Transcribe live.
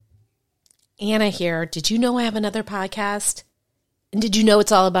Anna here. Did you know I have another podcast? And did you know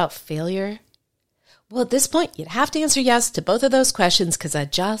it's all about failure? Well, at this point, you'd have to answer yes to both of those questions because I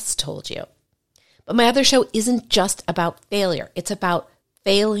just told you. But my other show isn't just about failure. It's about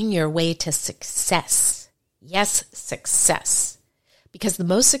failing your way to success. Yes, success. Because the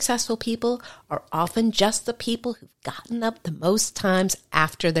most successful people are often just the people who've gotten up the most times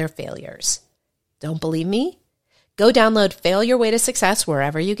after their failures. Don't believe me? Go download Fail Your Way to Success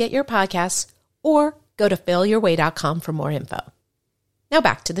wherever you get your podcasts, or go to failyourway.com for more info. Now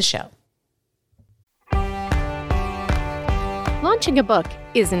back to the show. Launching a book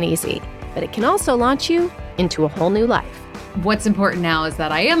isn't easy, but it can also launch you into a whole new life. What's important now is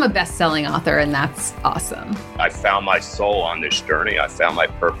that I am a best-selling author, and that's awesome. I found my soul on this journey. I found my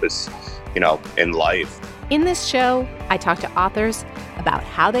purpose, in life. In this show, I talk to authors about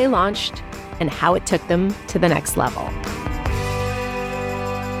how they launched and how it took them to the next level.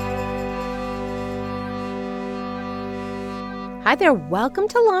 Hi there, welcome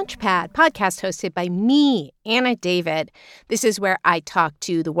to Launchpad, podcast hosted by me, Anna David. This is where I talk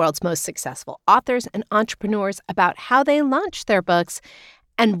to the world's most successful authors and entrepreneurs about how they launch their books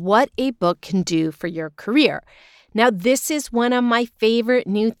and what a book can do for your career. Now, this is one of my favorite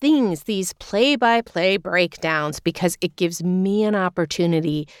new things, these play-by-play breakdowns, because it gives me an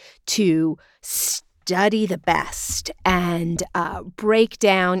opportunity to study the best and break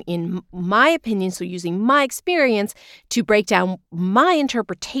down, in my opinion, so using my experience, to break down my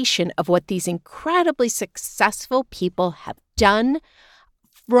interpretation of what these incredibly successful people have done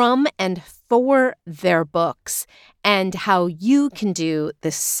from and for their books, and how you can do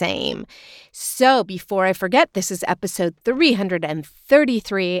the same. So before I forget, this is episode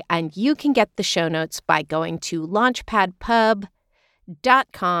 333, and you can get the show notes by going to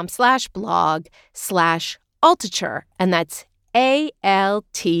launchpadpub.com/blog/Altucher, and that's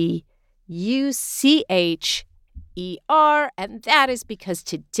ALTUCHER, and that is because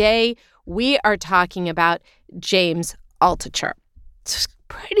today we are talking about James Altucher. It's a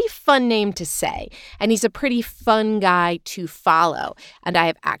pretty fun name to say, and he's a pretty fun guy to follow, and I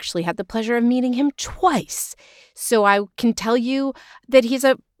have actually had the pleasure of meeting him twice, so I can tell you that he's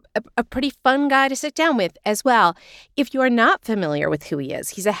a pretty fun guy to sit down with as well. If you are not familiar with who he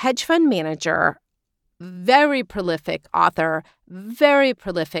is, he's a hedge fund manager, very prolific author, very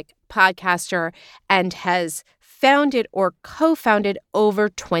prolific podcaster, and has founded or co-founded over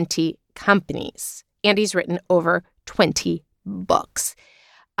 20 companies. And he's written over 20 books.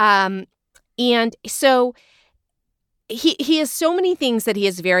 And so he has so many things that he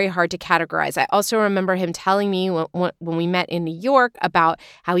is very hard to categorize. I also remember him telling me when we met in New York about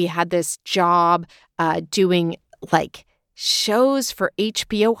how he had this job doing like shows for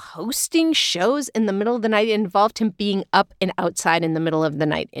HBO, hosting shows in the middle of the night. It involved him being up and outside in the middle of the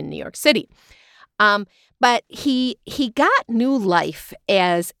night in New York City. But he got new life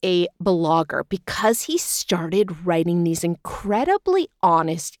as a blogger because he started writing these incredibly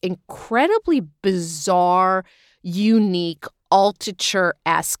honest, incredibly bizarre, unique,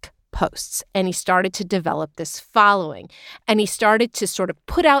 Altucher-esque posts. And he started to develop this following. And he started to sort of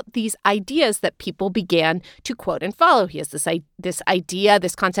put out these ideas that people began to quote and follow. He has this idea,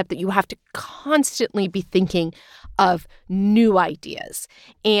 this concept that you have to constantly be thinking of new ideas.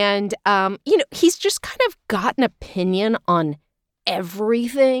 And, he's just kind of got an opinion on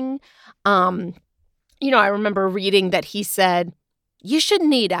everything. I remember reading that he said, you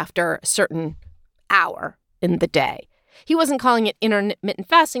shouldn't eat after a certain hour in the day. He wasn't calling it intermittent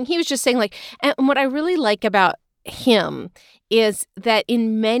fasting. He was just saying and what I really like about him is that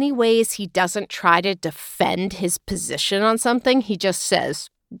in many ways he doesn't try to defend his position on something. He just says,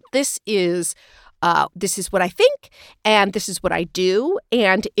 this is what I think, and this is what I do,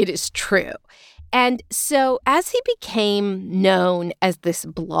 and it is true. And so as he became known as this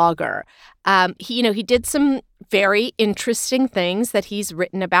blogger, he did some very interesting things that he's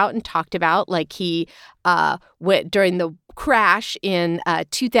written about and talked about. Like he went during the crash in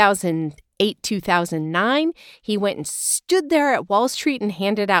 2008, 2009, he went and stood there at Wall Street and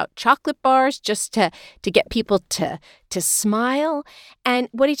handed out chocolate bars just to get people to smile. And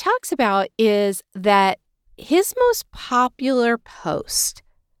what he talks about is that his most popular post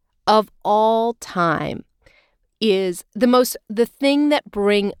of all time is the thing that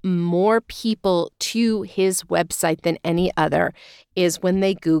bring more people to his website than any other is when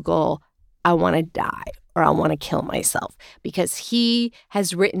they Google, I want to die or I want to kill myself, because he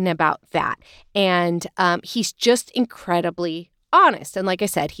has written about that. And he's just incredibly honest. And like I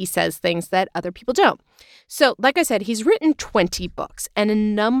said, he says things that other people don't. So like I said, he's written 20 books, and a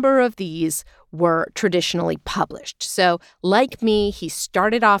number of these were traditionally published. So like me, he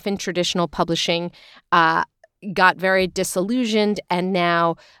started off in traditional publishing, got very disillusioned, and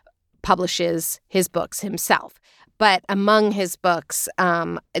now publishes his books himself. But among his books,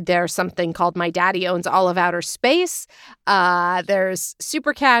 there's something called My Daddy Owns All of Outer Space. There's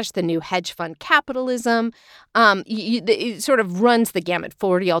Super Cash, The New Hedge Fund Capitalism. It sort of runs the gamut.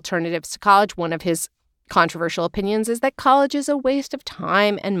 40 Alternatives to College. One of his controversial opinions is that college is a waste of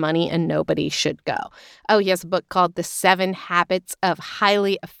time and money and nobody should go. Oh, he has a book called The 7 Habits of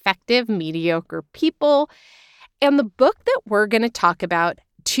Highly Effective Mediocre People. And the book that we're going to talk about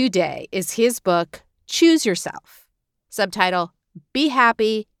today is his book, Choose Yourself. Subtitle, Be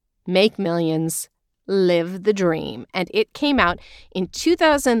Happy, Make Millions, Live the Dream. And it came out in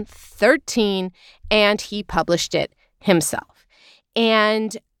 2013, and he published it himself.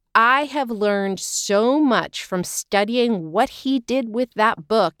 And I have learned so much from studying what he did with that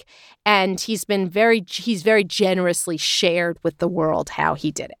book, and he's very generously shared with the world how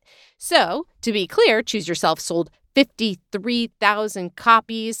he did it. So, to be clear, Choose Yourself sold 53,000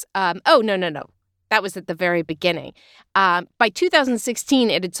 copies. No. That was at the very beginning. By 2016,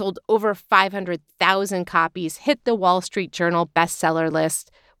 it had sold over 500,000 copies, hit the Wall Street Journal bestseller list,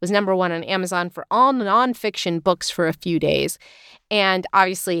 was number 1 on Amazon for all nonfiction books for a few days, and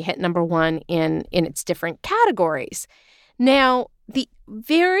obviously hit number 1 in its different categories. Now, the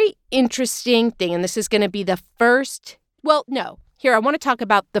very interesting thing, and this is going to be the first, I want to talk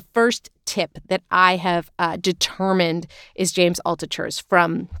about the first tip that I have determined is James Altucher's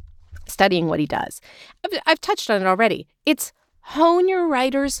from studying what he does. I've touched on it already. It's hone your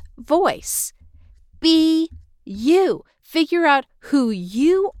writer's voice. Be you. Figure out who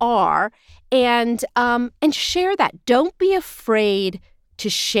you are and share that. Don't be afraid to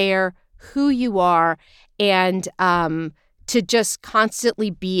share who you are and to just constantly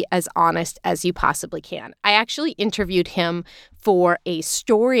be as honest as you possibly can. I actually interviewed him for a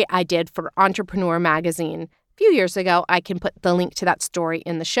story I did for Entrepreneur Magazine few years ago. I can put the link to that story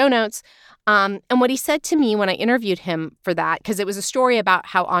in the show notes. And what he said to me when I interviewed him for that, because it was a story about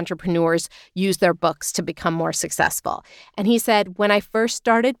how entrepreneurs use their books to become more successful. And he said, when I first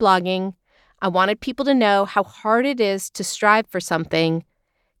started blogging, I wanted people to know how hard it is to strive for something,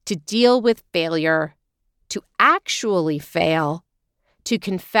 to deal with failure, to actually fail, to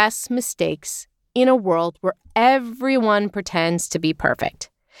confess mistakes in a world where everyone pretends to be perfect.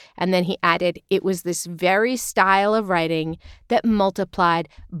 And then he added, it was this very style of writing that multiplied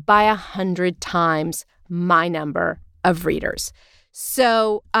by 100 times my number of readers.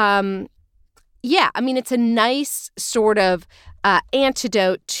 So, it's a nice sort of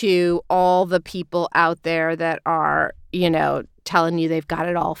antidote to all the people out there that are, telling you they've got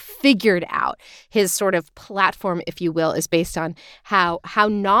it all figured out. His sort of platform, if you will, is based on how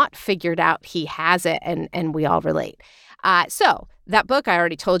not figured out he has it, and we all relate. So that book, I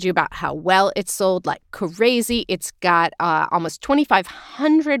already told you about how well it sold like crazy. It's got almost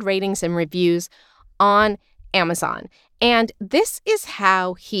 2,500 ratings and reviews on Amazon. And this is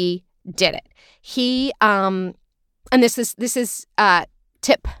how he did it. He, and this is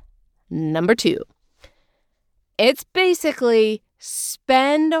tip number 2. It's basically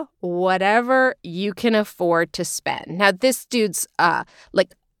spend whatever you can afford to spend. Now, this dude's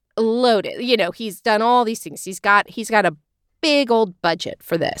loaded. He's done all these things. He's got a big old budget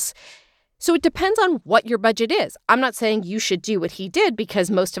for this. So it depends on what your budget is. I'm not saying you should do what he did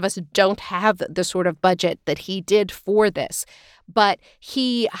because most of us don't have the sort of budget that he did for this. But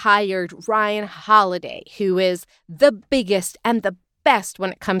he hired Ryan Holiday, who is the biggest and the best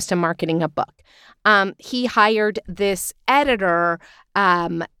when it comes to marketing a book. He hired this editor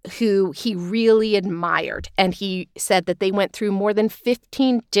who he really admired, and he said that they went through more than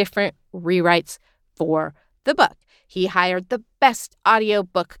 15 different rewrites for the book. He hired the best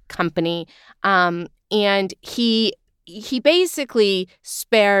audiobook company, and he basically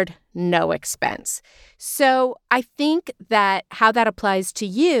spared no expense. So I think that how that applies to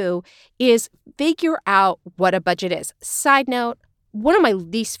you is figure out what a budget is. Side note, one of my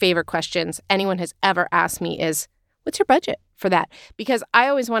least favorite questions anyone has ever asked me is, what's your budget for that? Because I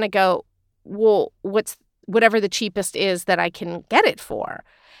always want to go, well, what's whatever the cheapest is that I can get it for.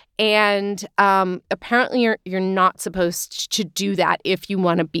 And apparently you're not supposed to do that if you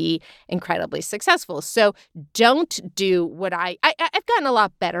want to be incredibly successful. So don't do what I've gotten a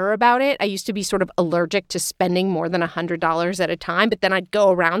lot better about it. I used to be sort of allergic to spending more than $100 at a time, but then I'd go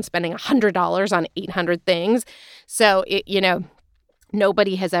around spending $100 on 800 things. So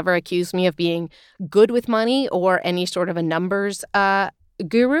Nobody has ever accused me of being good with money or any sort of a numbers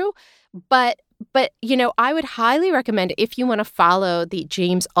guru. But I would highly recommend, if you want to follow the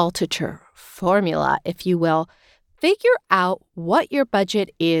James Altucher formula, if you will, figure out what your budget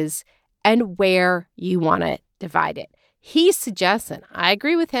is and where you want to divide it. He suggests, and I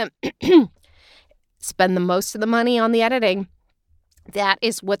agree with him, spend the most of the money on the editing. That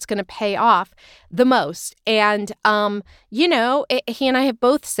is what's going to pay off the most. And, he and I have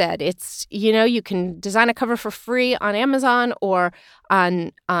both said it's, you can design a cover for free on Amazon or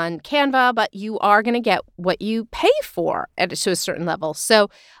on Canva, but you are going to get what you pay for to a certain level.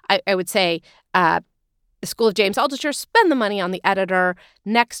 So I would say the School of James Altucher, spend the money on the editor.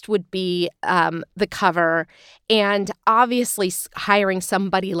 Next would be the cover. And obviously hiring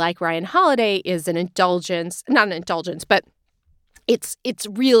somebody like Ryan Holiday is an indulgence, not an indulgence, but it's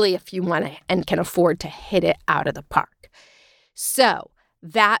really if you want to and can afford to hit it out of the park. So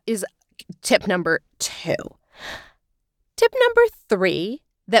that is tip number 2. Tip number 3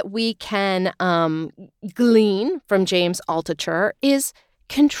 that we can glean from James Altucher is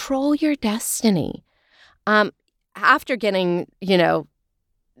control your destiny. After getting,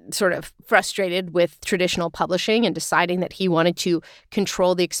 sort of frustrated with traditional publishing and deciding that he wanted to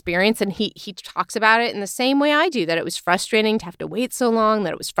control the experience. And he talks about it in the same way I do, that it was frustrating to have to wait so long,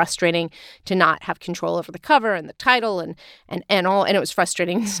 that it was frustrating to not have control over the cover and the title and all, and it was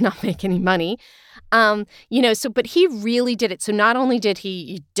frustrating to not make any money. But he really did it. So not only did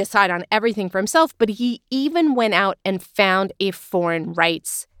he decide on everything for himself, but he even went out and found a foreign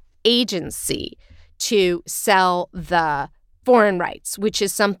rights agency to sell the foreign rights, which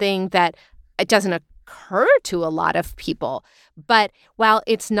is something that it doesn't occur to a lot of people. But while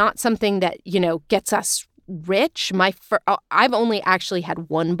it's not something that, gets us rich, I've only actually had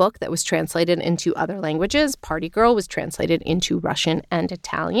one book that was translated into other languages. Party Girl was translated into Russian and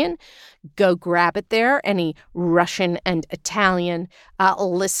Italian. Go grab it there, any Russian and Italian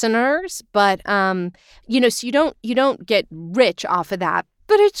listeners. But, so you don't get rich off of that.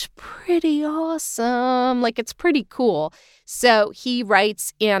 But it's pretty awesome. It's pretty cool. So he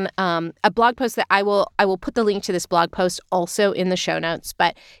writes in a blog post that I will put the link to this blog post also in the show notes.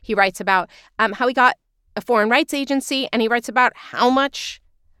 But he writes about how he got a foreign rights agency, and he writes about how much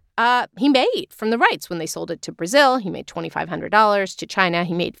he made from the rights when they sold it to Brazil. He made $2,500. To China,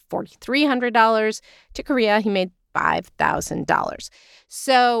 he made $4,300. To Korea, he made $5,000.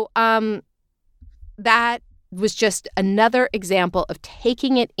 So that was just another example of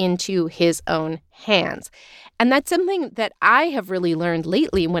taking it into his own hands. And that's something that I have really learned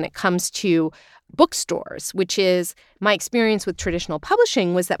lately when it comes to bookstores, which is my experience with traditional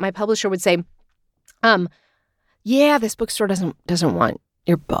publishing was that my publisher would say, this bookstore doesn't want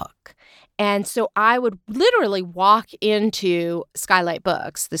your book. And so I would literally walk into Skylight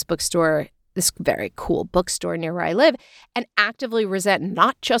Books, this bookstore, this very cool bookstore near where I live, and actively resent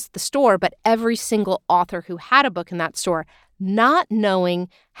not just the store, but every single author who had a book in that store, not knowing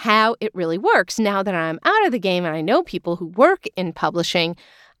how it really works. Now that I'm out of the game and I know people who work in publishing,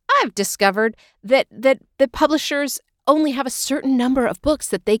 I've discovered that the publishers only have a certain number of books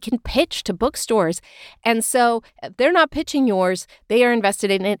that they can pitch to bookstores. And so if they're not pitching yours, they are invested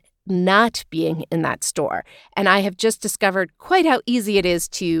in it not being in that store. And I have just discovered quite how easy it is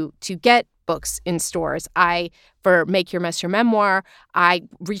to get books in stores. For Make Your Mess Your Memoir, I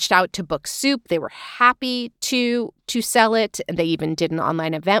reached out to Book Soup. They were happy to sell it, and they even did an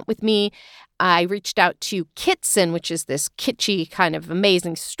online event with me. I reached out to Kitson, which is this kitschy kind of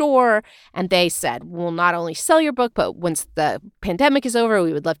amazing store, and they said, we'll not only sell your book, but once the pandemic is over,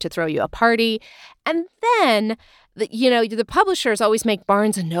 we would love to throw you a party. And then, the publishers always make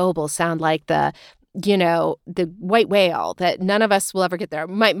Barnes & Noble sound like the white whale, that none of us will ever get there.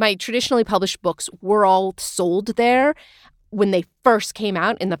 My traditionally published books were all sold there when they first came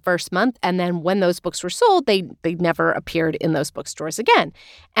out in the first month. And then when those books were sold, they never appeared in those bookstores again.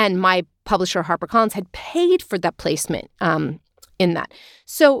 And my publisher, HarperCollins, had paid for that placement in that.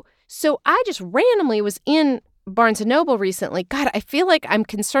 So I just randomly was in Barnes & Noble recently. God, I feel like I'm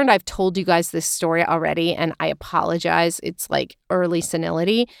concerned I've told you guys this story already, and I apologize. It's like early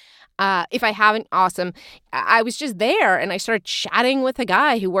senility. If I haven't, awesome. I was just there and I started chatting with a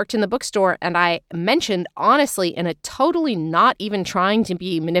guy who worked in the bookstore, and I mentioned honestly in a totally not even trying to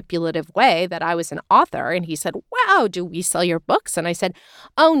be manipulative way that I was an author. And he said, wow, do we sell your books? And I said,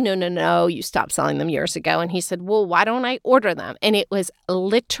 oh, no, you stopped selling them years ago. And he said, well, why don't I order them? And it was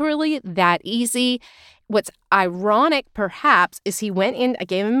literally that easy. what's ironic, perhaps, is he went in, I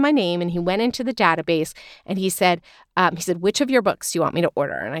gave him my name, and he went into the database, and he said, which of your books do you want me to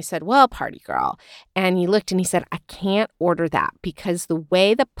order? And I said, well, Party Girl. And he looked and he said, I can't order that because the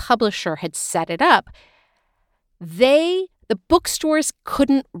way the publisher had set it up, the bookstores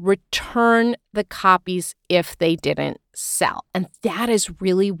couldn't return the copies if they didn't sell. And that is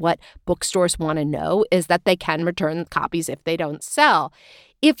really what bookstores want to know, is that they can return copies if they don't sell.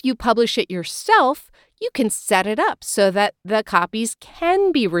 If you publish it yourself, you can set it up so that the copies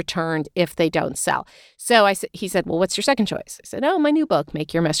can be returned if they don't sell. So he said, well, what's your second choice? I said, oh, my new book,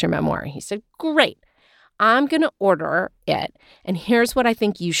 Make Your Mess Your Memoir. He said, great. I'm going to order it. And here's what I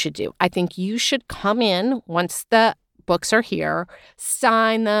think you should do. I think you should come in once the books are here,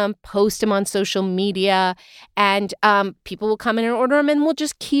 sign them, post them on social media, and people will come in and order them, and we'll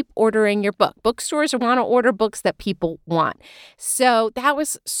just keep ordering your book. Bookstores want to order books that people want. So that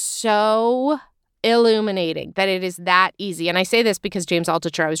was so illuminating that it is that easy. And I say this because James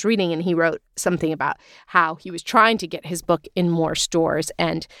Altucher, I was reading, and he wrote something about how he was trying to get his book in more stores,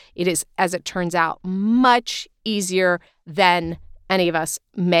 and it is, as it turns out, much easier than any of us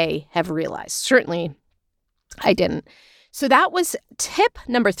may have realized. Certainly, I didn't. So that was tip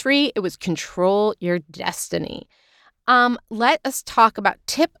number 3. It was control your destiny. Let us talk about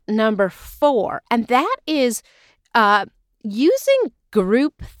tip number 4, and that is using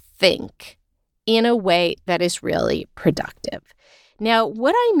groupthink in a way that is really productive. Now,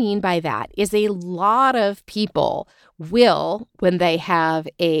 what I mean by that is a lot of people will, when they have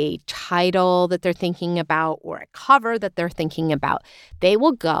a title that they're thinking about or a cover that they're thinking about, they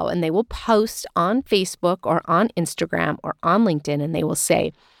will go and they will post on Facebook or on Instagram or on LinkedIn, and they will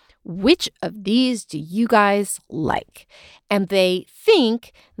say, which of these do you guys like? And they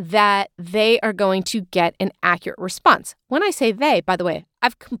think that they are going to get an accurate response. When I say they, by the way,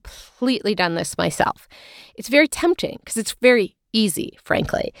 I've completely done this myself. It's very tempting because it's very easy,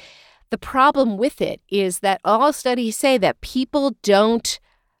 frankly. The problem with it is that all studies say that people don't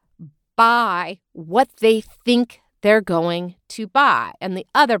buy what they think they're going to buy. And the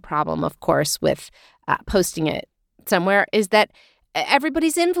other problem, of course, with posting it somewhere is that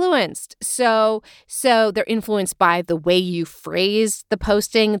everybody's influenced. So they're influenced by the way you phrase the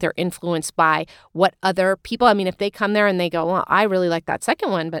posting. They're influenced by what other people, I mean, if they come there and they go, well, I really like that second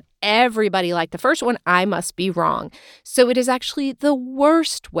one, but everybody liked the first one, I must be wrong. So it is actually the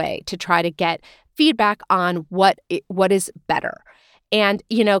worst way to try to get feedback on what is better. And,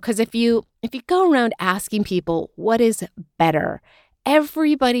 because if you go around asking people what is better,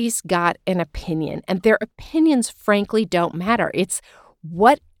 everybody's got an opinion, and their opinions, frankly, don't matter. It's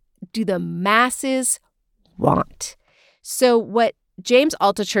what do the masses want? So what James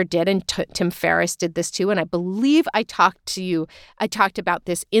Altucher did, and Tim Ferriss did this too, and I believe I talked about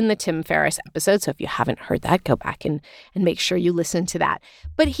this in the Tim Ferriss episode, so if you haven't heard that, go back and make sure you listen to that.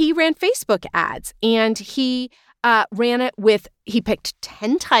 But he ran Facebook ads, and he ran it he picked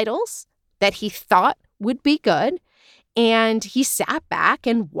 10 titles that he thought would be good, and he sat back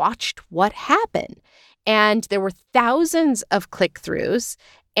and watched what happened. And there were thousands of click-throughs.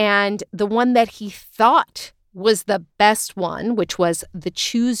 And the one that he thought was the best one, which was the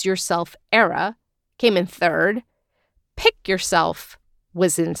Choose Yourself era, came in 3rd. Pick Yourself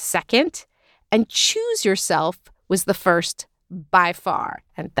was in 2nd. And Choose Yourself was the first by far.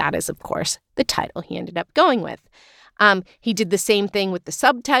 And that is, of course, the title he ended up going with. He did the same thing with the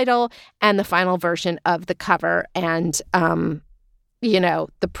subtitle and the final version of the cover. And,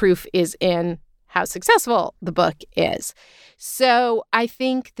 the proof is in how successful the book is. So I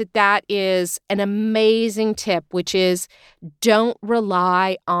think that is an amazing tip, which is don't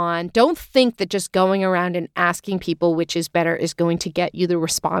think that just going around and asking people which is better is going to get you the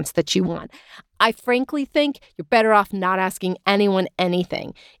response that you want. I frankly think you're better off not asking anyone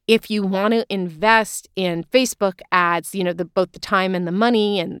anything. If you want to invest in Facebook ads, both the time and the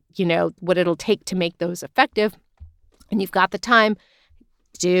money and, what it'll take to make those effective, and you've got the time,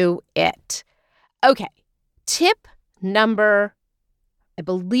 do it. Okay, I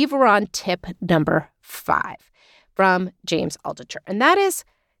believe we're on tip number 5 from James Altucher, and that is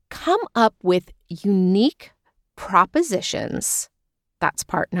come up with unique propositions. That's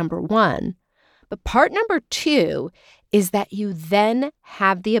part number 1. But part number 2 is that you then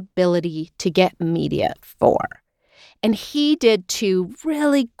have the ability to get media for. And he did 2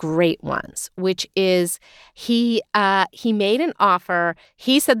 really great ones, which is he made an offer.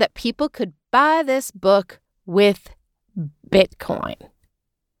 He said that people could buy this book with Bitcoin.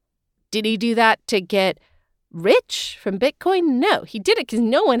 Did he do that to get rich from Bitcoin? No, he did it because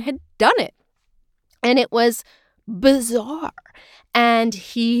no one had done it. And it was bizarre. And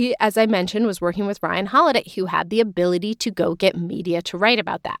he, as I mentioned, was working with Ryan Holiday, who had the ability to go get media to write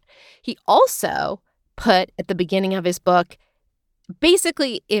about that. He also put at the beginning of his book,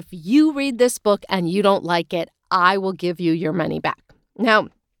 basically, if you read this book and you don't like it, I will give you your money back. Now,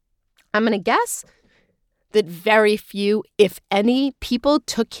 I'm going to guess that very few, if any, people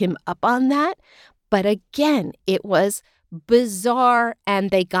took him up on that. But again, it was bizarre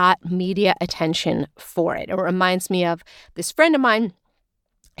and they got media attention for it. It reminds me of this friend of mine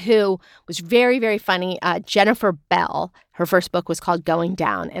who was very, very funny, Jennifer Bell. Her first book was called Going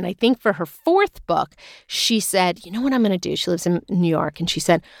Down. And I think for her fourth book, she said, you know what I'm going to do? She lives in New York. And she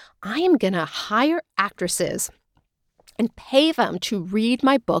said, I am going to hire actresses and pay them to read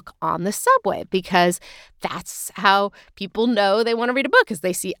my book on the subway, because that's how people know they want to read a book, because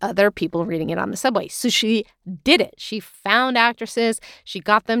they see other people reading it on the subway. So she did it. She found actresses. She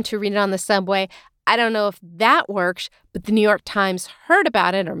got them to read it on the subway. I don't know if that works, but the New York Times heard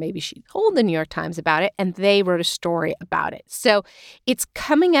about it, or maybe she told the New York Times about it, and they wrote a story about it. So it's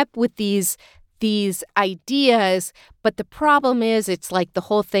coming up with these ideas, but the problem is it's like the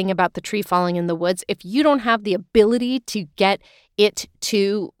whole thing about the tree falling in the woods. If you don't have the ability to get it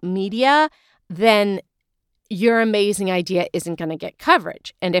to media, then your amazing idea isn't going to get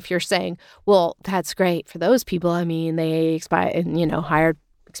coverage. And if you're saying, well, that's great for those people, I mean, they hired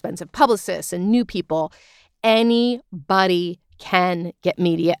expensive publicists and new people, anybody can get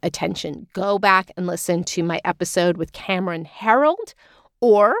media attention. Go back and listen to my episode with Cameron Herold,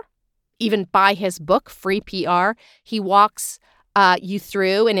 or even buy his book, Free PR. He walks you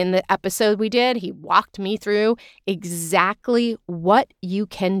through, and in the episode we did, he walked me through exactly what you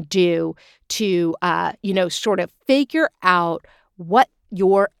can do to, sort of figure out what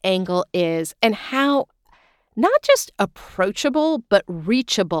your angle is and how not just approachable, but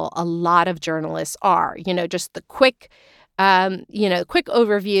reachable a lot of journalists are. Just the quick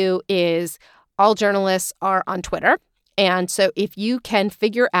overview is all journalists are on Twitter. And so if you can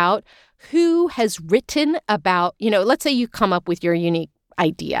figure out who has written about, let's say you come up with your unique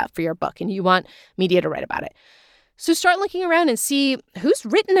idea for your book and you want media to write about it. So start looking around and see who's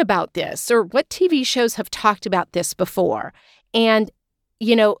written about this, or what TV shows have talked about this before. And,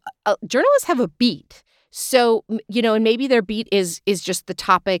 journalists have a beat. So, and maybe their beat is just the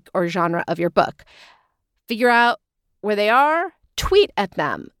topic or genre of your book. Figure out where they are, tweet at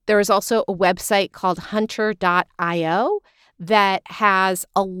them. There is also a website called hunter.io that has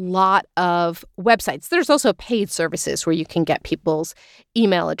a lot of websites. There's also paid services where you can get people's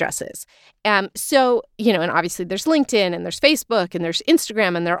email addresses. And obviously there's LinkedIn and there's Facebook and there's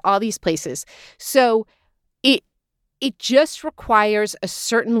Instagram, and there are all these places. So it just requires a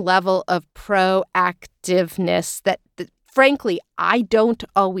certain level of proactiveness that frankly, I don't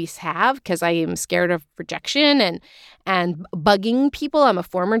always have, because I am scared of rejection and bugging people. I'm a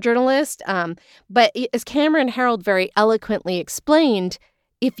former journalist. But as Cameron Herold very eloquently explained,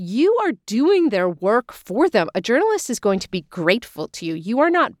 if you are doing their work for them, a journalist is going to be grateful to you. You are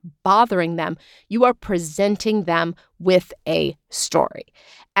not bothering them. You are presenting them with a story.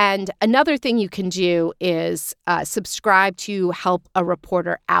 And another thing you can do is subscribe to Help a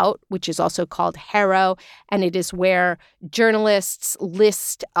Reporter Out, which is also called HARO. And it is where journalists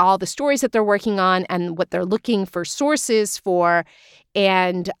list all the stories that they're working on and what they're looking for sources for.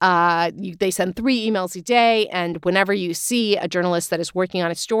 And they send 3 emails a day. And whenever you see a journalist that is working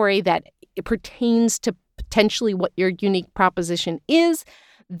on a story that it pertains to potentially what your unique proposition is,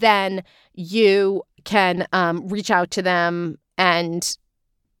 then you can reach out to them. And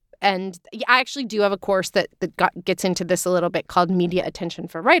I actually do have a course that gets into this a little bit called Media Attention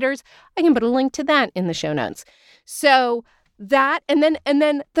for Writers. I can put a link to that in the show notes. So that, and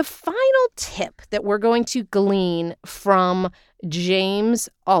then the final tip that we're going to glean from James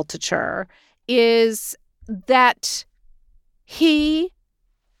Altucher is that he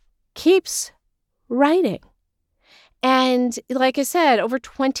keeps writing. And like I said, over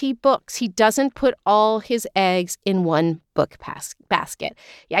 20 books. He doesn't put all his eggs in one book basket.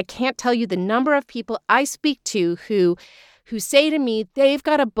 I can't tell you the number of people I speak to who say to me they've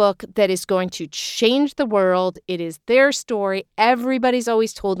got a book that is going to change the world. It is their story. Everybody's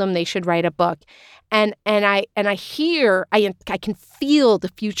always told them they should write a book. And I can feel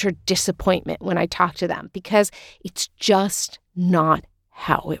the future disappointment when I talk to them, because it's just not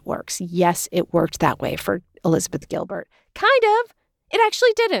how it works. Yes, it worked that way for Elizabeth Gilbert. Kind of. It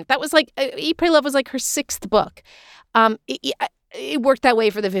actually didn't. That was like, Eat, Pray, Love was like her 6th book. It worked that way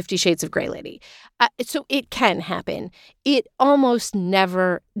for the 50 Shades of Grey lady. So it can happen. It almost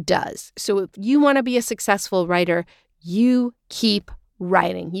never does. So if you want to be a successful writer, you keep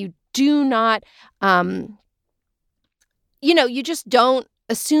writing. You do not, you just don't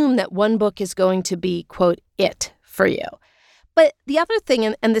assume that one book is going to be, quote, it for you. But the other thing,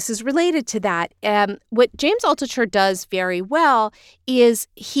 and this is related to that, what James Altucher does very well is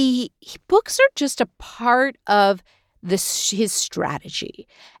books are just a part of his strategy.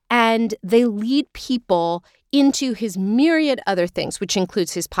 And they lead people into his myriad other things, which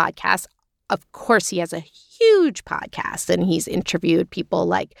includes his podcast. Of course, he has a huge podcast, and he's interviewed people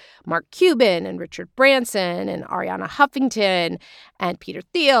like Mark Cuban and Richard Branson and Arianna Huffington and Peter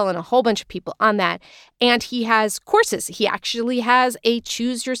Thiel and a whole bunch of people on that. And he has courses. He actually has a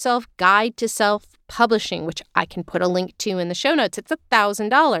Choose Yourself Guide to Self-Publishing, which I can put a link to in the show notes. It's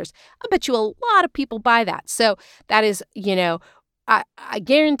 $1,000. I bet you a lot of people buy that. So that is, I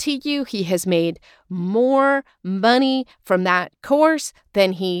guarantee you he has made more money from that course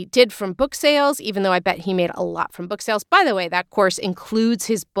than he did from book sales, even though I bet he made a lot from book sales. By the way, that course includes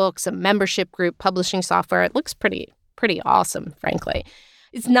his books, a membership group, publishing software. It looks pretty awesome, frankly.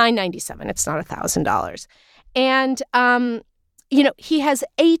 It's $997. It's not $1,000. And, he has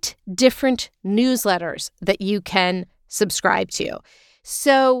 8 different newsletters that you can subscribe to.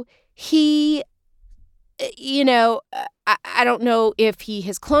 So he... I don't know if he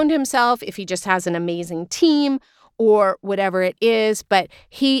has cloned himself, if he just has an amazing team or whatever it is, but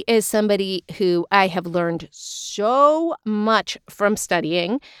he is somebody who I have learned so much from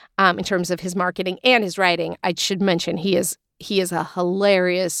studying in terms of his marketing and his writing. I should mention he is a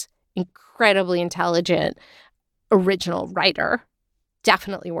hilarious, incredibly intelligent, original writer.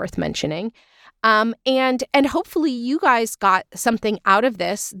 Definitely worth mentioning. And hopefully you guys got something out of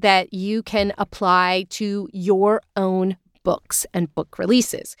this that you can apply to your own books and book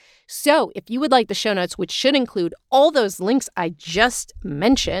releases. So if you would like the show notes, which should include all those links I just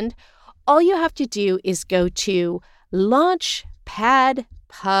mentioned, all you have to do is go to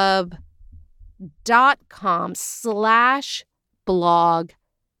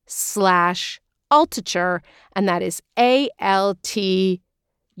launchpadpub.com/blog/Altucher, and that is ALTUCHER.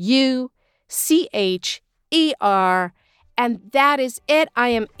 And that is it. I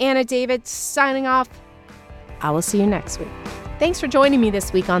am Anna David signing off. I will see you next week. Thanks for joining me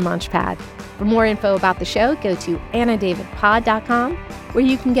this week on Launchpad. For more info about the show, go to annadavidpod.com, where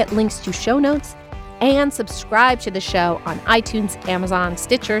you can get links to show notes and subscribe to the show on iTunes, Amazon,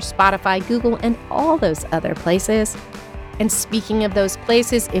 Stitcher, Spotify, Google, and all those other places. And speaking of those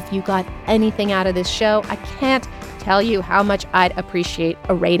places, if you got anything out of this show, I can't tell you how much I'd appreciate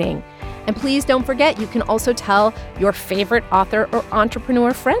a rating. And please don't forget, you can also tell your favorite author or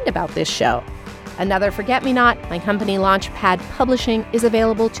entrepreneur friend about this show. Another forget-me-not, my company Launchpad Publishing is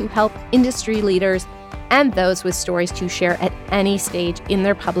available to help industry leaders and those with stories to share at any stage in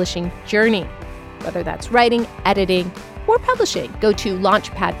their publishing journey. Whether that's writing, editing, or publishing, go to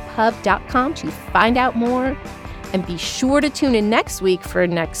launchpadpub.com to find out more. And be sure to tune in next week for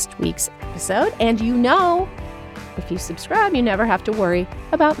next week's episode. And if you subscribe, you never have to worry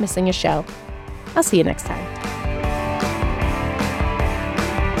about missing a show. I'll see you next time.